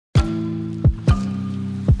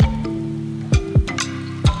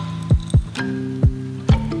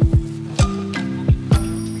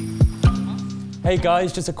Hey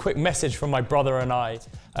guys, just a quick message from my brother and I.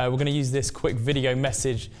 We're going to use this quick video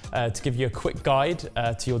message to give you a quick guide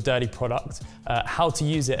to your DIRTEA product, how to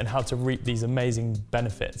use it and how to reap these amazing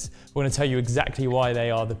benefits. We're going to tell you exactly why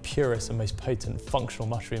they are the purest and most potent functional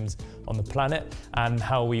mushrooms on the planet and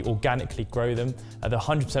how we organically grow them. They're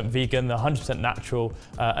 100% vegan, they're 100% natural,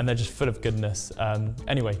 and they're just full of goodness.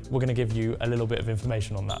 Anyway, we're going to give you a little bit of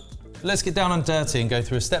information on that. Let's get down on DIRTEA and go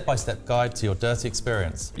through a step-by-step guide to your DIRTEA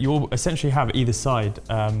experience. You'll essentially have either side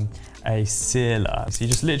a sealer. So you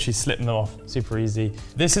just literally slip them off, super easy.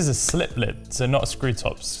 This is a slip lid, so not a screw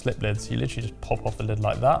top, slip lid. So you literally just pop off the lid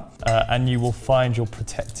like that, and you will find your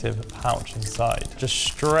protective pouch inside. Just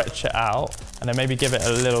stretch it out and then maybe give it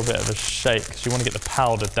a little bit of a shake because you want to get the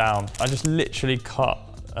powder down. I just literally cut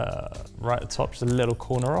right at the top, just a little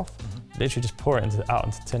corner off. Literally just pour it out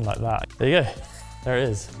into the tin like that. There you go. There it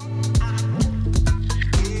is.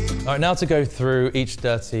 All right, now to go through each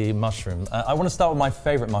DIRTEA mushroom. I want to start with my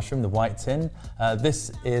favourite mushroom, the white tin.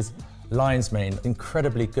 This is lion's mane,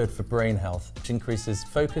 incredibly good for brain health, which increases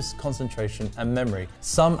focus, concentration and memory.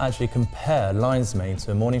 Some actually compare lion's mane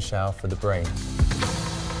to a morning shower for the brain.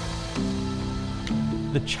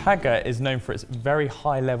 The chaga is known for its very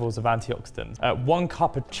high levels of antioxidants. 1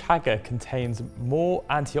 cup of chaga contains more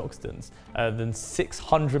antioxidants than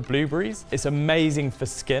 600 blueberries. It's amazing for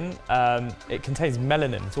skin. It contains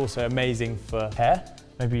melanin. It's also amazing for hair.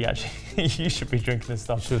 Maybe actually you should be drinking this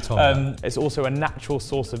stuff. You should have told me that. It's also a natural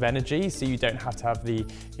source of energy, so you don't have to have the,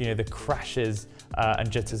 the crashes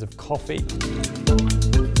and jitters of coffee.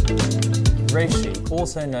 Reishi,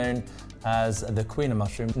 also known as the queen of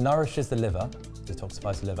mushroom, nourishes the liver,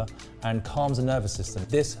 detoxifies the liver, and calms the nervous system.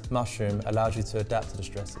 This mushroom allows you to adapt to the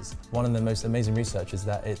stresses. One of the most amazing research is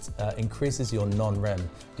that it increases your non-REM,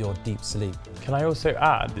 your deep sleep. Can I also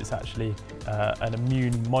add, it's actually an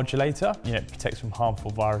immune modulator. It protects from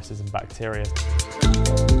harmful viruses and bacteria.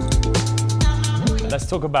 Let's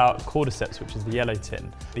talk about cordyceps, which is the yellow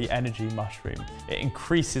tin, the energy mushroom. It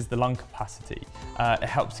increases the lung capacity. It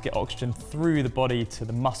helps get oxygen through the body to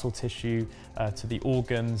the muscle tissue, to the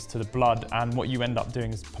organs, to the blood, and what you end up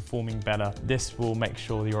doing is performing better. This will make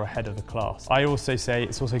sure you're ahead of the class. I also say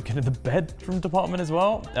it's also good in the bedroom department as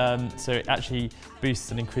well, so it actually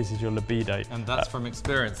boosts and increases your libido. And that's from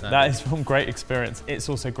experience, Andy. That is from great experience. It's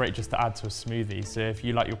also great just to add to a smoothie, so if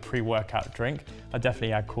you like your pre-workout drink, I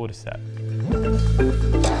definitely add cordyceps.